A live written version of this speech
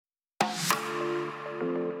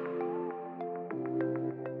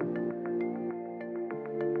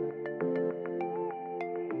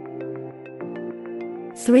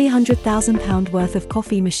£300,000 worth of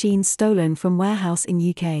coffee machines stolen from warehouse in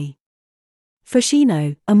UK.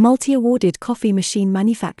 Foschino, a multi-awarded coffee machine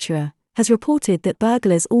manufacturer, has reported that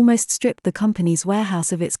burglars almost stripped the company's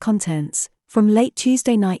warehouse of its contents, from late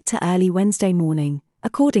Tuesday night to early Wednesday morning,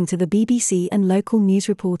 according to the BBC and local news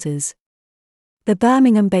reporters. The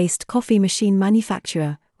Birmingham-based coffee machine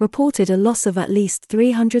manufacturer reported a loss of at least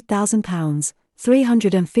 £300,000,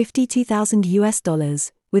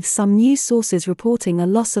 $352,000, with some news sources reporting a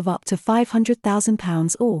loss of up to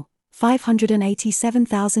 £500,000 or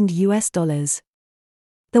 $587,000.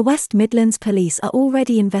 The West Midlands Police are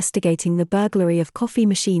already investigating the burglary of coffee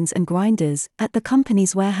machines and grinders at the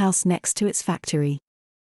company's warehouse next to its factory.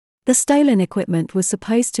 The stolen equipment was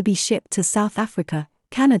supposed to be shipped to South Africa,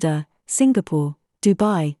 Canada, Singapore,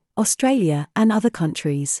 Dubai, Australia, and other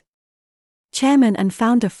countries. Chairman and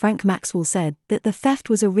founder Frank Maxwell said that the theft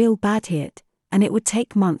was a real bad hit, and it would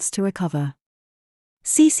take months to recover.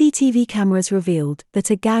 CCTV cameras revealed that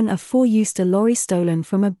a gang of 4 used a lorry stolen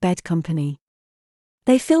from a bed company.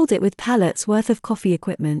 They filled it with pallets worth of coffee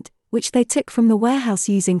equipment, which they took from the warehouse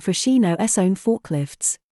using Foschino's own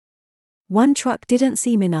forklifts. One truck didn't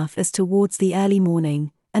seem enough as towards the early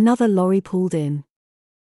morning, another lorry pulled in.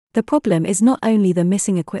 The problem is not only the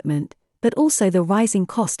missing equipment, but also the rising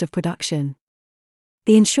cost of production.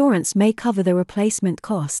 The insurance may cover the replacement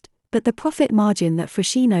cost, but the profit margin that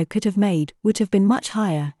Foschino could have made would have been much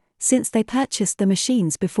higher, since they purchased the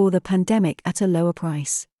machines before the pandemic at a lower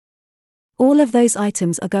price. All of those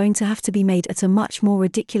items are going to have to be made at a much more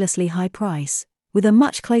ridiculously high price, with a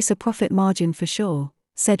much closer profit margin for sure,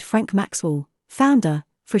 said Frank Maxwell, founder,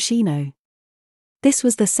 Foschino. This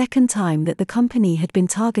was the second time that the company had been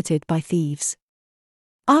targeted by thieves.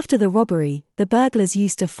 After the robbery, the burglars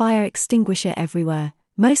used a fire extinguisher everywhere,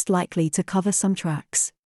 most likely to cover some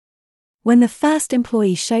tracks. When the first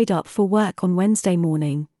employee showed up for work on Wednesday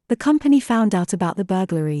morning, the company found out about the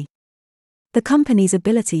burglary. The company's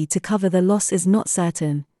ability to cover the loss is not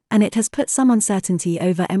certain, and it has put some uncertainty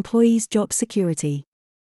over employees' job security.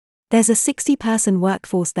 There's a 60-person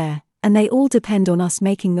workforce there, and they all depend on us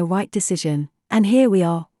making the right decision, and here we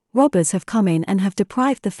are. Robbers have come in and have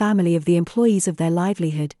deprived the family of the employees of their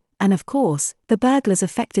livelihood, and of course, the burglars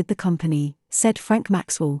affected the company, said Frank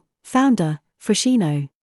Maxwell, founder, Foschino.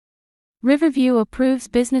 Riverview approves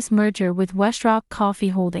business merger with Westrock Coffee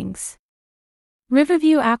Holdings.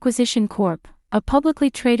 Riverview Acquisition Corp., a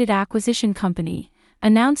publicly traded acquisition company,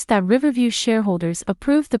 announced that Riverview shareholders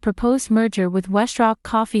approved the proposed merger with Westrock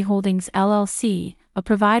Coffee Holdings LLC, a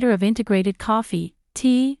provider of integrated coffee,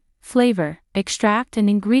 tea, flavor, extract and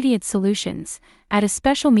ingredient solutions, at a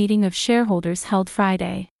special meeting of shareholders held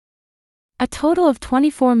Friday. A total of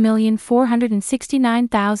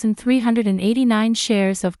 24,469,389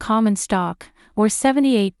 shares of common stock, or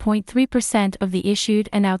 78.3% of the issued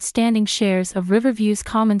and outstanding shares of Riverview's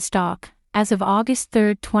common stock, as of August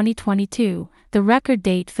 3, 2022, the record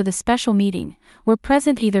date for the special meeting, were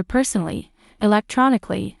present either personally,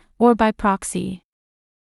 electronically, or by proxy.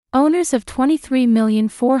 Owners of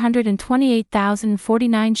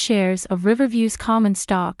 23,428,049 shares of Riverview's common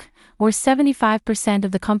stock, or 75%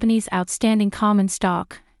 of the company's outstanding common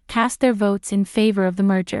stock, cast their votes in favor of the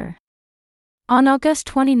merger. On August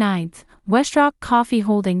 29, Westrock Coffee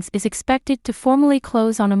Holdings is expected to formally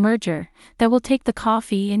close on a merger that will take the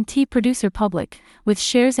coffee and tea producer public, with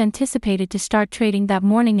shares anticipated to start trading that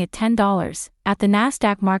morning at $10 at the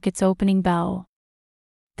Nasdaq market's opening bell.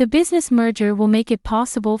 The business merger will make it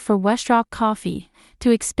possible for Westrock Coffee to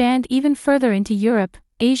expand even further into Europe,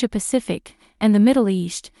 Asia-Pacific, and the Middle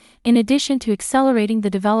East, in addition to accelerating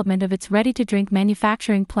the development of its ready-to-drink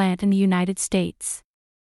manufacturing plant in the United States.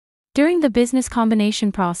 During the business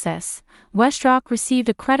combination process, Westrock received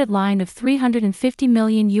a credit line of $350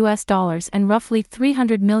 million and roughly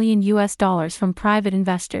 $300 million from private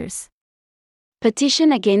investors.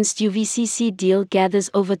 Petition against UVCC deal gathers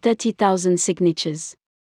over 30,000 signatures.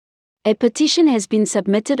 A petition has been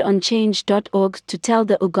submitted on change.org to tell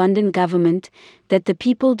the Ugandan government that the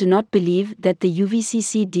people do not believe that the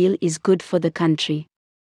UVCC deal is good for the country.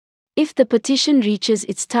 If the petition reaches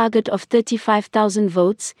its target of 35,000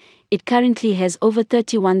 votes, it currently has over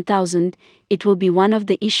 31,000, it will be one of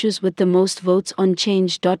the issues with the most votes on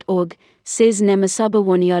change.org, says Nemasaba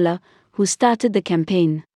Waniola, who started the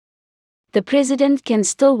campaign. The president can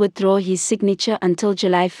still withdraw his signature until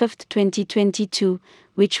July 5, 2022,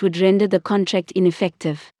 which would render the contract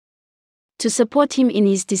ineffective. To support him in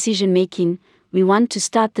his decision-making, we want to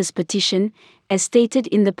start this petition, as stated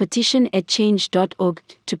in the petition at change.org,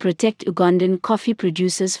 to protect Ugandan coffee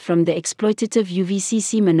producers from the exploitative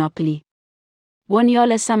UVCC monopoly.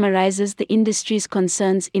 Waniola summarizes the industry's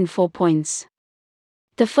concerns in 4 points.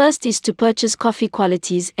 The first is to purchase coffee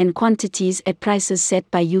qualities and quantities at prices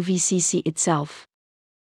set by UVCC itself.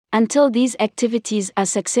 Until these activities are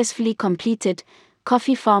successfully completed,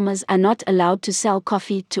 coffee farmers are not allowed to sell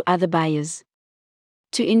coffee to other buyers.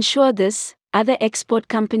 To ensure this, other export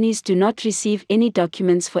companies do not receive any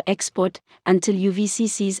documents for export until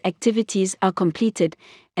UVCC's activities are completed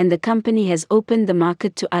and the company has opened the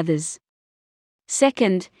market to others.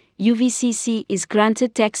 Second, UVCC is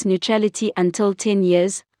granted tax neutrality until 10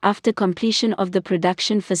 years after completion of the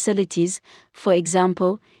production facilities. For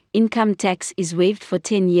example, income tax is waived for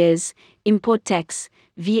 10 years, import tax,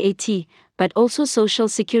 VAT, but also social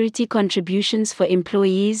security contributions for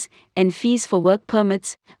employees and fees for work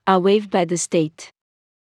permits are waived by the state.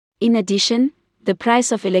 In addition, the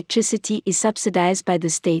price of electricity is subsidized by the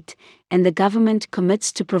state, and the government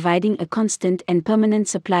commits to providing a constant and permanent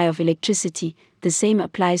supply of electricity. The same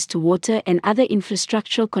applies to water and other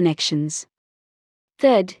infrastructural connections.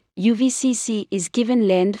 Third, UVCC is given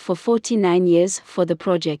land for 49 years for the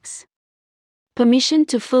projects. Permission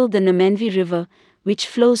to fill the Namanvi River, which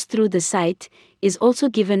flows through the site, is also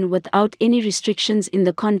given without any restrictions in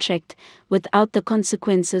the contract, without the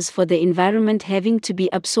consequences for the environment having to be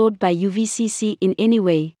absorbed by UVCC in any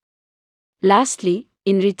way. Lastly,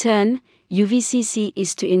 in return, UVCC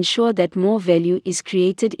is to ensure that more value is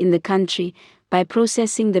created in the country by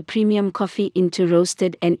processing the premium coffee into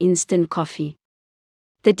roasted and instant coffee.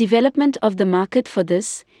 The development of the market for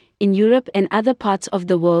this, in Europe and other parts of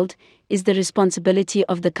the world, is the responsibility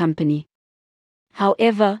of the company.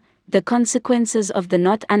 However, the consequences of the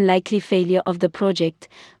not unlikely failure of the project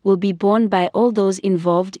will be borne by all those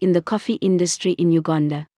involved in the coffee industry in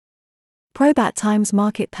Uganda. Probat times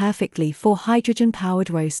market perfectly for hydrogen-powered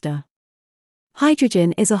roaster.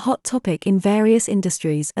 Hydrogen is a hot topic in various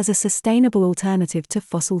industries as a sustainable alternative to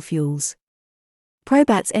fossil fuels.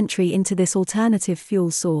 Probat's entry into this alternative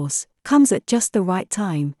fuel source comes at just the right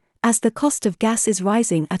time, as the cost of gas is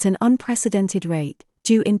rising at an unprecedented rate,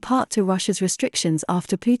 due in part to Russia's restrictions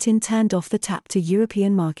after Putin turned off the tap to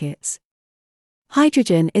European markets.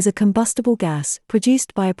 Hydrogen is a combustible gas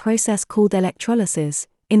produced by a process called electrolysis,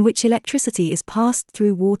 in which electricity is passed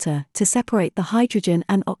through water to separate the hydrogen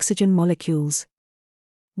and oxygen molecules.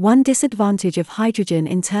 One disadvantage of hydrogen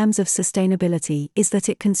in terms of sustainability is that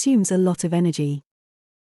it consumes a lot of energy.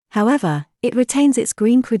 However, it retains its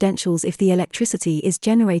green credentials if the electricity is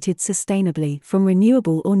generated sustainably from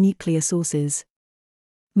renewable or nuclear sources.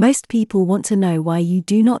 Most people want to know why you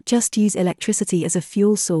do not just use electricity as a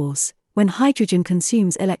fuel source, when hydrogen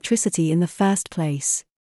consumes electricity in the first place.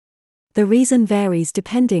 The reason varies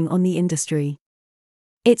depending on the industry.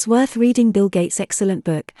 It's worth reading Bill Gates' excellent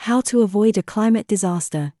book, How to Avoid a Climate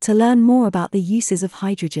Disaster, to learn more about the uses of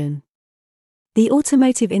hydrogen. The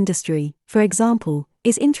automotive industry, for example,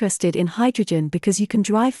 is interested in hydrogen because you can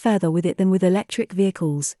drive further with it than with electric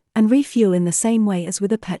vehicles, and refuel in the same way as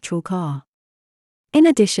with a petrol car. In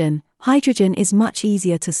addition, hydrogen is much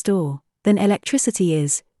easier to store than electricity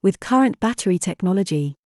is, with current battery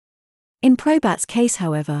technology. In Probat's case,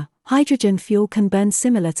 however, hydrogen fuel can burn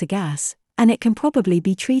similar to gas, and it can probably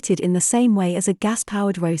be treated in the same way as a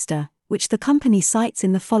gas-powered roaster, which the company cites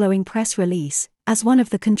in the following press release as one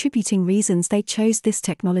of the contributing reasons they chose this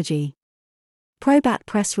technology. Probat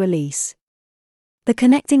press release. The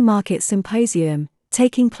Connecting Markets Symposium,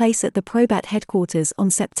 taking place at the Probat headquarters on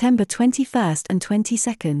September 21st and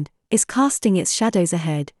 22nd, is casting its shadows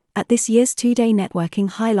ahead. At this year's two-day networking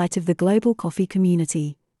highlight of the global coffee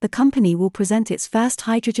community, the company will present its first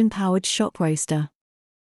hydrogen-powered shop roaster.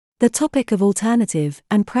 The topic of alternative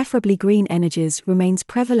and preferably green energies remains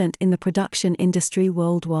prevalent in the production industry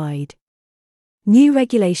worldwide. New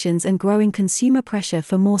regulations and growing consumer pressure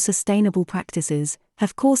for more sustainable practices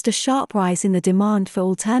have caused a sharp rise in the demand for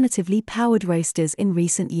alternatively powered roasters in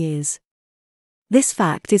recent years. This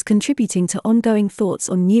fact is contributing to ongoing thoughts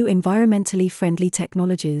on new environmentally friendly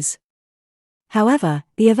technologies. However,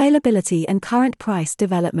 the availability and current price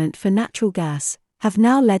development for natural gas have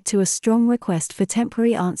now led to a strong request for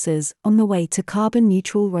temporary answers on the way to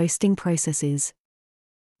carbon-neutral roasting processes.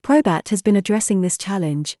 Probat has been addressing this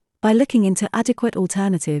challenge by looking into adequate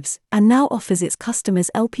alternatives and now offers its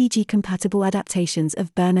customers LPG-compatible adaptations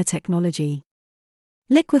of burner technology.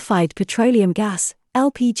 Liquefied petroleum gas,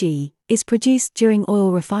 LPG, is produced during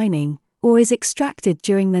oil refining or is extracted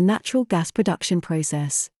during the natural gas production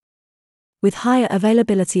process. With higher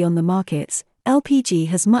availability on the markets, LPG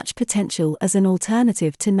has much potential as an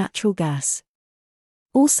alternative to natural gas.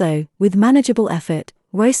 Also, with manageable effort,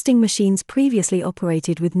 roasting machines previously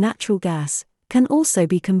operated with natural gas can also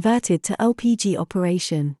be converted to LPG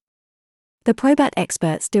operation. The Probat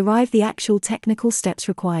experts derive the actual technical steps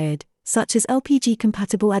required, such as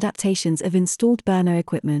LPG-compatible adaptations of installed burner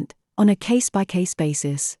equipment, on a case-by-case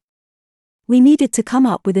basis. We needed to come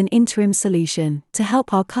up with an interim solution to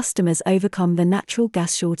help our customers overcome the natural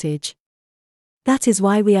gas shortage. That is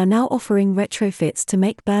why we are now offering retrofits to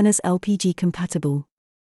make burners LPG compatible.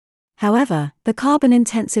 However, the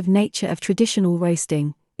carbon-intensive nature of traditional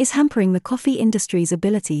roasting is hampering the coffee industry's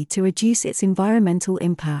ability to reduce its environmental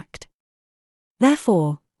impact.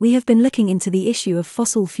 Therefore, we have been looking into the issue of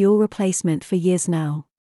fossil fuel replacement for years now.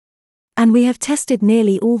 And we have tested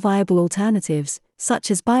nearly all viable alternatives, such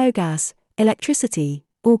as biogas, electricity,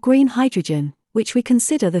 or green hydrogen, which we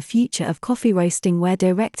consider the future of coffee roasting where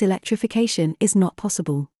direct electrification is not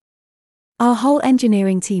possible. Our whole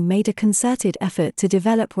engineering team made a concerted effort to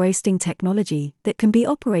develop roasting technology that can be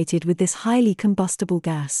operated with this highly combustible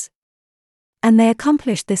gas. And they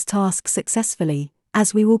accomplished this task successfully,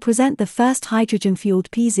 as we will present the first hydrogen-fueled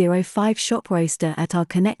P05 shop roaster at our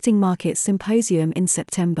Connecting Markets Symposium in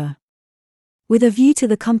September. With a view to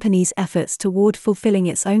the company's efforts toward fulfilling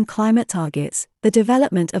its own climate targets, the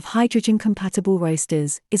development of hydrogen-compatible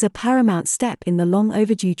roasters is a paramount step in the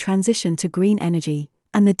long-overdue transition to green energy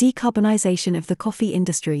and the decarbonization of the coffee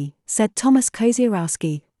industry, said Thomas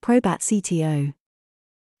Koziorowski, Probat CTO.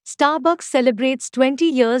 Starbucks celebrates 20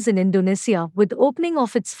 years in Indonesia with opening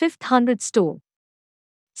of its 500th store.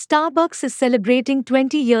 Starbucks is celebrating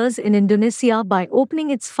 20 years in Indonesia by opening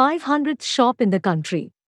its 500th shop in the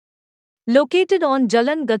country. Located on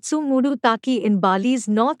Jalan Gatsumudu Taki in Bali's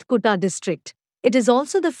North Kuta district, it is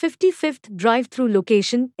also the 55th drive-through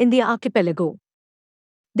location in the archipelago.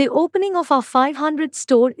 The opening of our 500th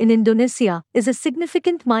store in Indonesia is a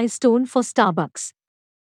significant milestone for Starbucks.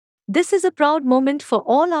 This is a proud moment for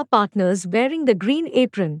all our partners wearing the green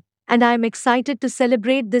apron, and I am excited to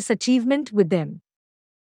celebrate this achievement with them.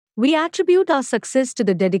 We attribute our success to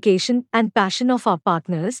the dedication and passion of our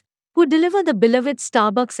partners, who deliver the beloved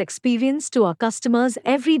Starbucks experience to our customers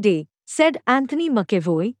every day, said Anthony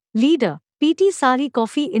McEvoy, leader, PT Sari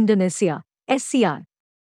Coffee Indonesia, SCR.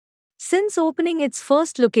 Since opening its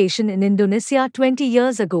first location in Indonesia 20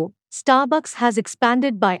 years ago, Starbucks has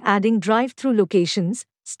expanded by adding drive-through locations,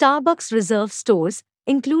 Starbucks Reserve stores,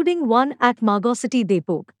 including one at Margosity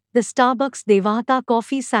Depok, the Starbucks Devata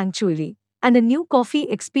Coffee Sanctuary, and a new coffee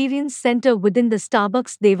experience center within the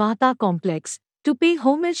Starbucks Devata complex, to pay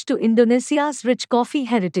homage to Indonesia's rich coffee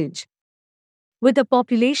heritage. With a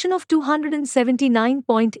population of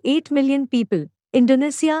 279.8 million people,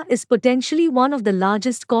 Indonesia is potentially one of the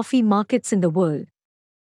largest coffee markets in the world.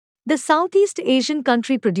 The Southeast Asian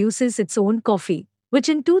country produces its own coffee, which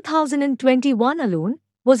in 2021 alone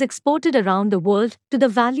was exported around the world to the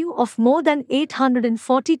value of more than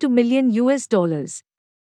 $842 million.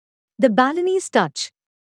 The Balinese touch.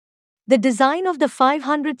 The design of the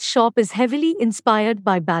 500th shop is heavily inspired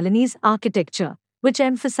by Balinese architecture, which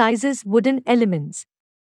emphasizes wooden elements.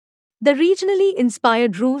 The regionally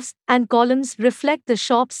inspired roofs and columns reflect the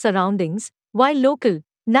shop's surroundings, while local,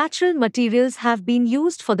 natural materials have been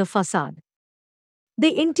used for the facade.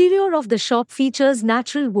 The interior of the shop features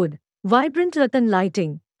natural wood, vibrant earthen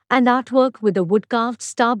lighting, and artwork with a wood-carved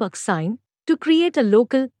Starbucks sign to create a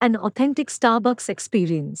local and authentic Starbucks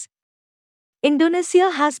experience.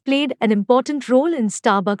 Indonesia has played an important role in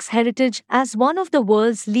Starbucks' heritage as one of the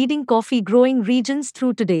world's leading coffee-growing regions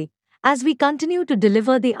through today, as we continue to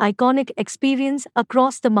deliver the iconic experience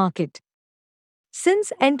across the market.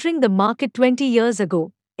 Since entering the market 20 years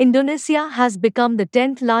ago, Indonesia has become the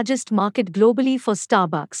 10th largest market globally for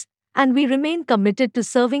Starbucks, and we remain committed to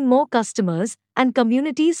serving more customers and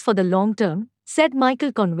communities for the long term, said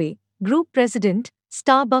Michael Conway, Group President,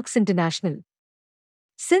 Starbucks International.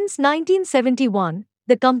 Since 1971,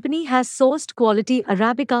 the company has sourced quality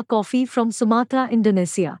Arabica coffee from Sumatra,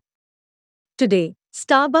 Indonesia. Today,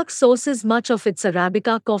 Starbucks sources much of its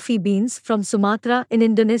Arabica coffee beans from Sumatra in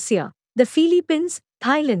Indonesia, the Philippines,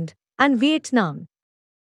 Thailand, and Vietnam.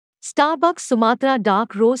 Starbucks Sumatra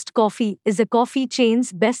Dark Roast Coffee is a coffee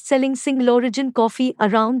chain's best-selling single-origin coffee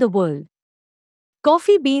around the world.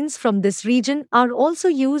 Coffee beans from this region are also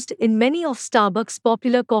used in many of Starbucks'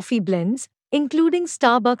 popular coffee blends, including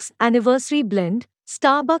Starbucks Anniversary Blend,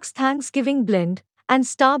 Starbucks Thanksgiving Blend, and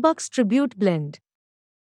Starbucks Tribute Blend.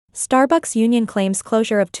 Starbucks union claims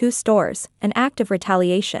closure of 2 stores, an act of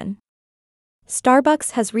retaliation.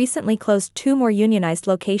 Starbucks has recently closed 2 more unionized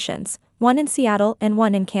locations, one in Seattle and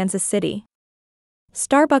one in Kansas City.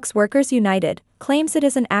 Starbucks Workers United claims it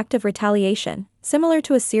is an act of retaliation, similar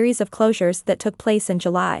to a series of closures that took place in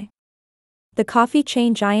July. The coffee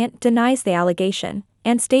chain giant denies the allegation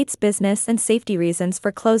and states business and safety reasons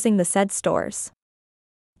for closing the said stores.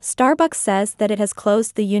 Starbucks says that it has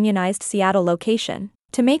closed the unionized Seattle location,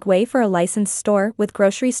 to make way for a licensed store with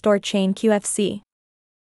grocery store chain QFC.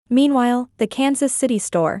 Meanwhile, the Kansas City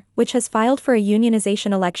store, which has filed for a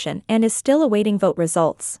unionization election and is still awaiting vote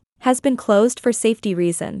results, has been closed for safety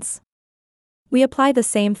reasons. We apply the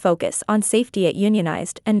same focus on safety at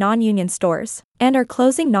unionized and non-union stores, and are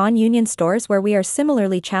closing non-union stores where we are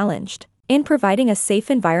similarly challenged in providing a safe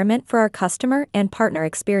environment for our customer and partner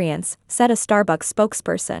experience, said a Starbucks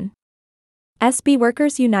spokesperson. SB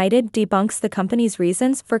Workers United debunks the company's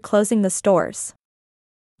reasons for closing the stores.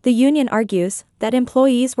 The union argues that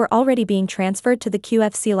employees were already being transferred to the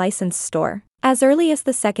QFC licensed store as early as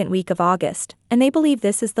the second week of August, and they believe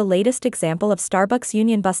this is the latest example of Starbucks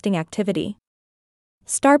union-busting activity.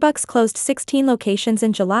 Starbucks closed 16 locations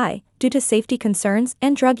in July due to safety concerns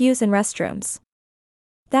and drug use in restrooms.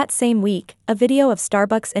 That same week, a video of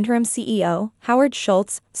Starbucks interim CEO, Howard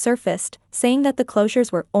Schultz, surfaced, saying that the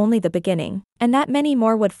closures were only the beginning, and that many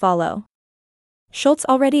more would follow. Schultz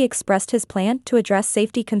already expressed his plan to address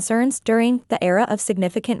safety concerns during the era of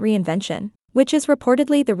significant reinvention, which is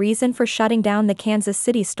reportedly the reason for shutting down the Kansas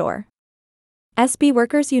City store. SB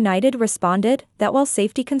Workers United responded that while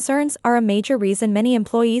safety concerns are a major reason many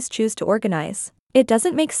employees choose to organize, it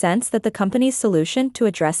doesn't make sense that the company's solution to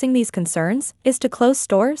addressing these concerns is to close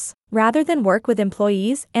stores, rather than work with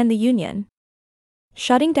employees and the union.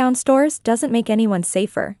 Shutting down stores doesn't make anyone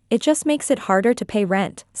safer, it just makes it harder to pay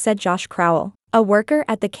rent, said Josh Crowell, a worker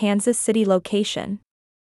at the Kansas City location.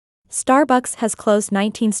 Starbucks has closed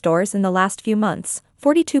 19 stores in the last few months,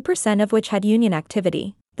 42% of which had union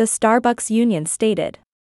activity, the Starbucks union stated.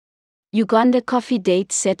 Uganda coffee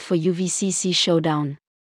date set for UVCC showdown.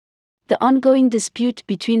 The ongoing dispute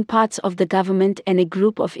between parts of the government and a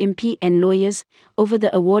group of MP and lawyers over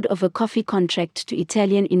the award of a coffee contract to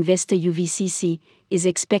Italian investor UVCC is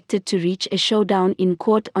expected to reach a showdown in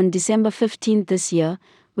court on December 15 this year,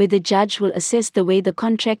 where the judge will assess the way the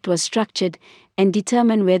contract was structured and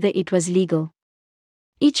determine whether it was legal.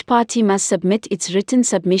 Each party must submit its written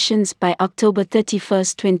submissions by October 31,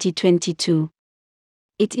 2022.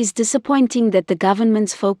 It is disappointing that the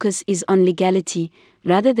government's focus is on legality,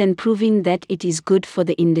 rather than proving that it is good for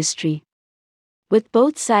the industry. With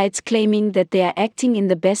both sides claiming that they are acting in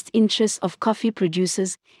the best interests of coffee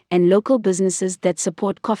producers and local businesses that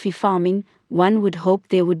support coffee farming, one would hope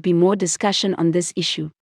there would be more discussion on this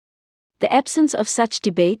issue. The absence of such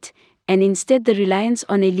debate, and instead the reliance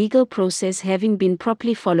on a legal process having been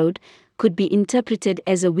properly followed, could be interpreted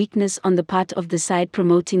as a weakness on the part of the side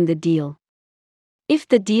promoting the deal. If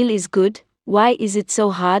the deal is good, why is it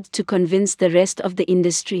so hard to convince the rest of the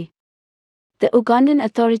industry? The Ugandan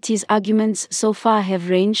authorities' arguments so far have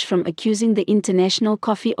ranged from accusing the International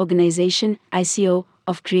Coffee Organization (ICO)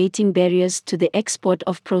 of creating barriers to the export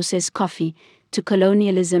of processed coffee, to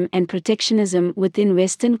colonialism and protectionism within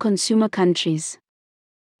Western consumer countries.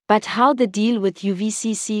 But how the deal with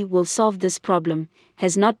UVCC will solve this problem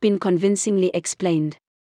has not been convincingly explained.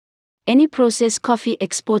 Any processed coffee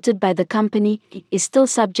exported by the company is still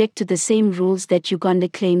subject to the same rules that Uganda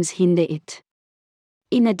claims hinder it.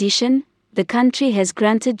 In addition, the country has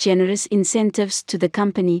granted generous incentives to the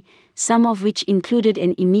company, some of which included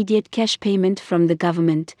an immediate cash payment from the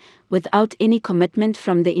government, without any commitment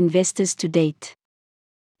from the investors to date.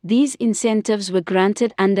 These incentives were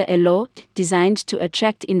granted under a law designed to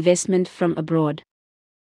attract investment from abroad.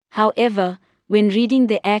 However, when reading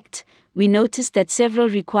the act, we noticed that several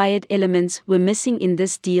required elements were missing in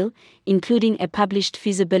this deal, including a published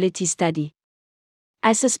feasibility study.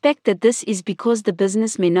 I suspect that this is because the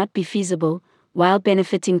business may not be feasible, while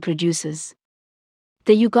benefiting producers.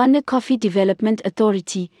 The Uganda Coffee Development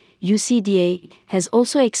Authority, UCDA, has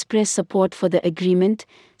also expressed support for the agreement,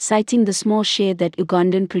 citing the small share that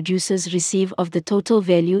Ugandan producers receive of the total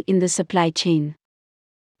value in the supply chain.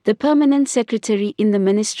 The permanent secretary in the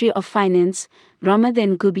Ministry of Finance,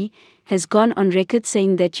 Ramadan Gubi, has gone on record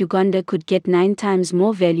saying that Uganda could get 9 times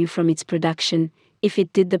more value from its production if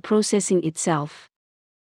it did the processing itself.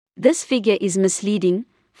 This figure is misleading,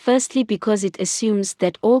 firstly because it assumes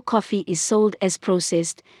that all coffee is sold as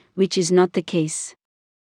processed, which is not the case.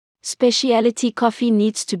 Specialty coffee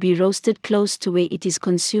needs to be roasted close to where it is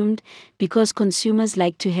consumed, because consumers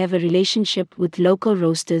like to have a relationship with local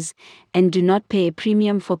roasters and do not pay a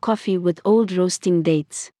premium for coffee with old roasting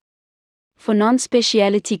dates. For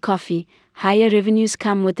non-specialty coffee, higher revenues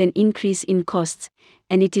come with an increase in costs,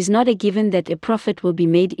 and it is not a given that a profit will be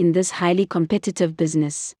made in this highly competitive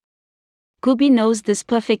business. Gubi knows this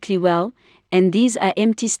perfectly well, and these are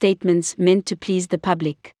empty statements meant to please the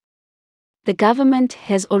public. The government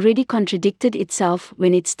has already contradicted itself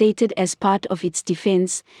when it stated as part of its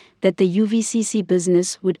defense that the UVCC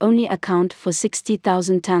business would only account for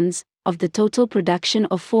 60,000 tons of the total production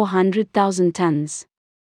of 400,000 tons.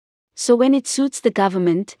 So when it suits the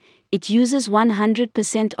government, it uses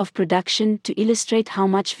 100% of production to illustrate how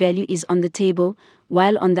much value is on the table,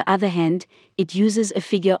 while on the other hand, it uses a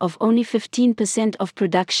figure of only 15% of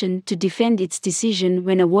production to defend its decision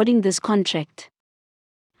when awarding this contract.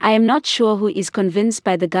 I am not sure who is convinced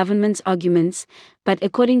by the government's arguments, but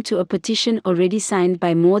according to a petition already signed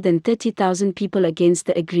by more than 30,000 people against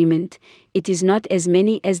the agreement, it is not as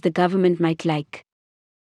many as the government might like.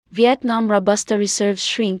 Vietnam Robusta reserves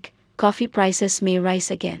shrink, coffee prices may rise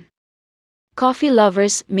again. Coffee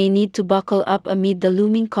lovers may need to buckle up amid the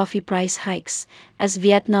looming coffee price hikes, as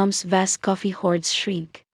Vietnam's vast coffee hoards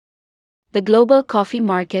shrink. The global coffee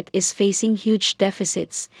market is facing huge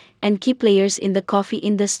deficits, and key players in the coffee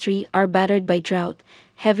industry are battered by drought,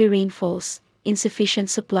 heavy rainfalls, insufficient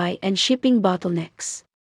supply, and shipping bottlenecks.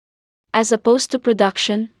 As opposed to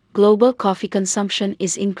production, global coffee consumption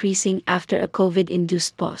is increasing after a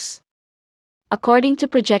COVID-induced pause. According to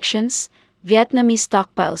projections, Vietnamese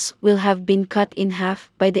stockpiles will have been cut in half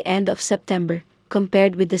by the end of September,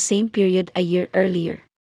 compared with the same period a year earlier.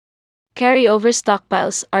 Carryover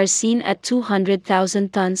stockpiles are seen at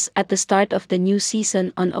 200,000 tons at the start of the new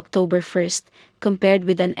season on October 1st, compared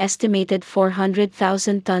with an estimated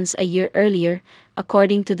 400,000 tons a year earlier,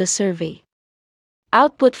 according to the survey.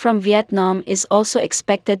 Output from Vietnam is also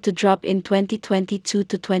expected to drop in 2022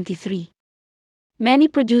 to 23. Many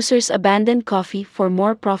producers abandon coffee for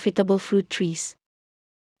more profitable fruit trees.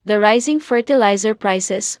 The rising fertilizer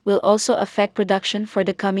prices will also affect production for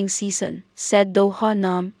the coming season, said Do Ho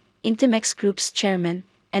Nam, Intimex Group's chairman,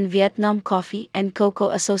 and Vietnam Coffee and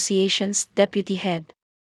Cocoa Association's deputy head.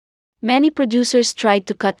 Many producers tried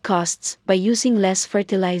to cut costs by using less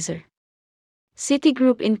fertilizer.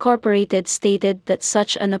 Citigroup Incorporated stated that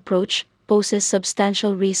such an approach poses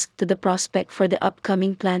substantial risk to the prospect for the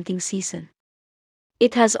upcoming planting season.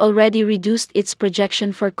 It has already reduced its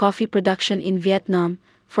projection for coffee production in Vietnam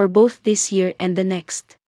for both this year and the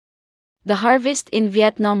next. The harvest in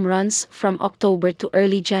Vietnam runs from October to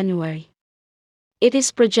early January. It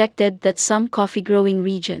is projected that some coffee-growing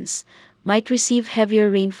regions might receive heavier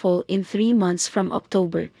rainfall in 3 months from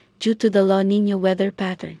October due to the La Niña weather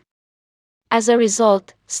pattern. As a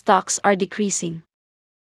result, stocks are decreasing.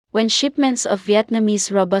 When shipments of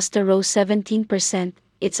Vietnamese Robusta rose 17%,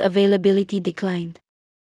 its availability declined.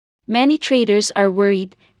 Many traders are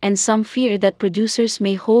worried, and some fear that producers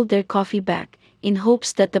may hold their coffee back, in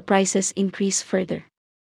hopes that the prices increase further.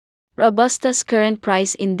 Robusta's current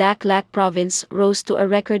price in Dak Lak province rose to a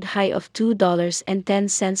record high of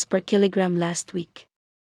 $2.10 per kilogram last week.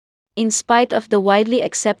 In spite of the widely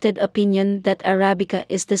accepted opinion that Arabica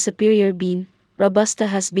is the superior bean, Robusta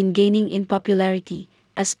has been gaining in popularity,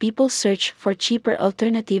 as people search for cheaper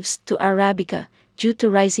alternatives to Arabica, due to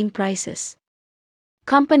rising prices.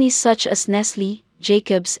 Companies such as Nestle,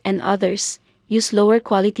 Jacobs, and others use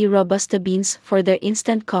lower-quality Robusta beans for their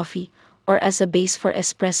instant coffee or as a base for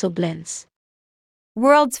espresso blends.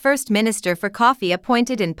 World's first minister for coffee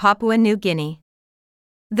appointed in Papua New Guinea.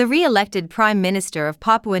 The re-elected Prime Minister of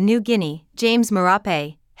Papua New Guinea, James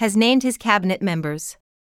Marape, has named his cabinet members.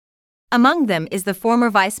 Among them is the former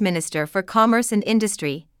Vice Minister for Commerce and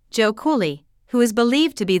Industry, Joe Cooley, who is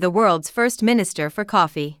believed to be the world's first minister for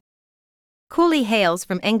coffee. Cooley hails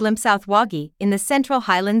from Englam South Wagi in the Central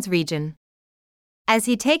Highlands region. As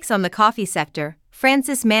he takes on the coffee sector,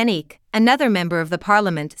 Francis Manique, another member of the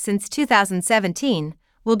parliament since 2017,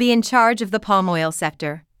 will be in charge of the palm oil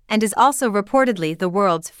sector, and is also reportedly the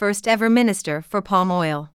world's first ever minister for palm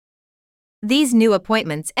oil. These new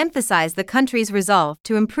appointments emphasize the country's resolve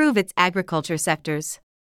to improve its agriculture sectors.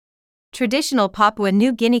 Traditional Papua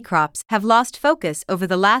New Guinea crops have lost focus over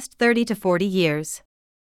the last 30 to 40 years.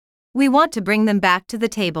 We want to bring them back to the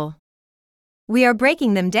table. We are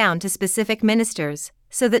breaking them down to specific ministers,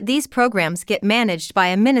 so that these programs get managed by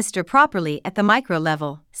a minister properly at the micro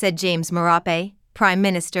level, said James Marape, Prime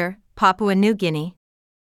Minister, Papua New Guinea.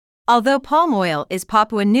 Although palm oil is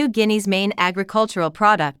Papua New Guinea's main agricultural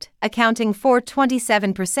product, accounting for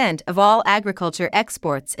 27% of all agriculture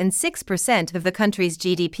exports and 6% of the country's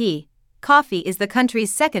GDP, coffee is the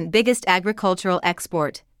country's second biggest agricultural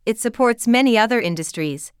export. It supports many other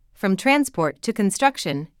industries, from transport to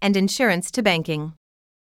construction and insurance to banking.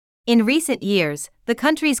 In recent years, the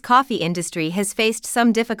country's coffee industry has faced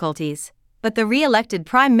some difficulties, but the re-elected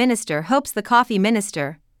Prime Minister hopes the coffee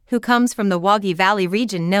minister, who comes from the Wagi Valley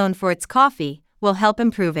region known for its coffee, will help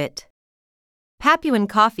improve it. Papuan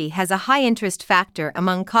coffee has a high interest factor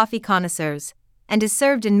among coffee connoisseurs, and is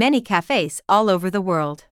served in many cafes all over the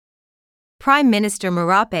world. Prime Minister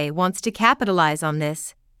Marape wants to capitalize on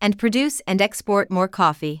this, and produce and export more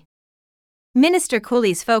coffee. Minister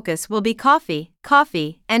Cooley's focus will be coffee,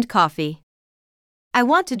 coffee, and coffee. I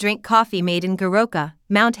want to drink coffee made in Goroka,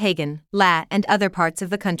 Mount Hagen, La, and other parts of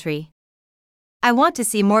the country. I want to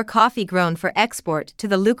see more coffee grown for export to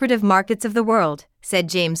the lucrative markets of the world, said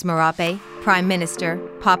James Marape, Prime Minister,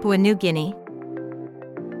 Papua New Guinea.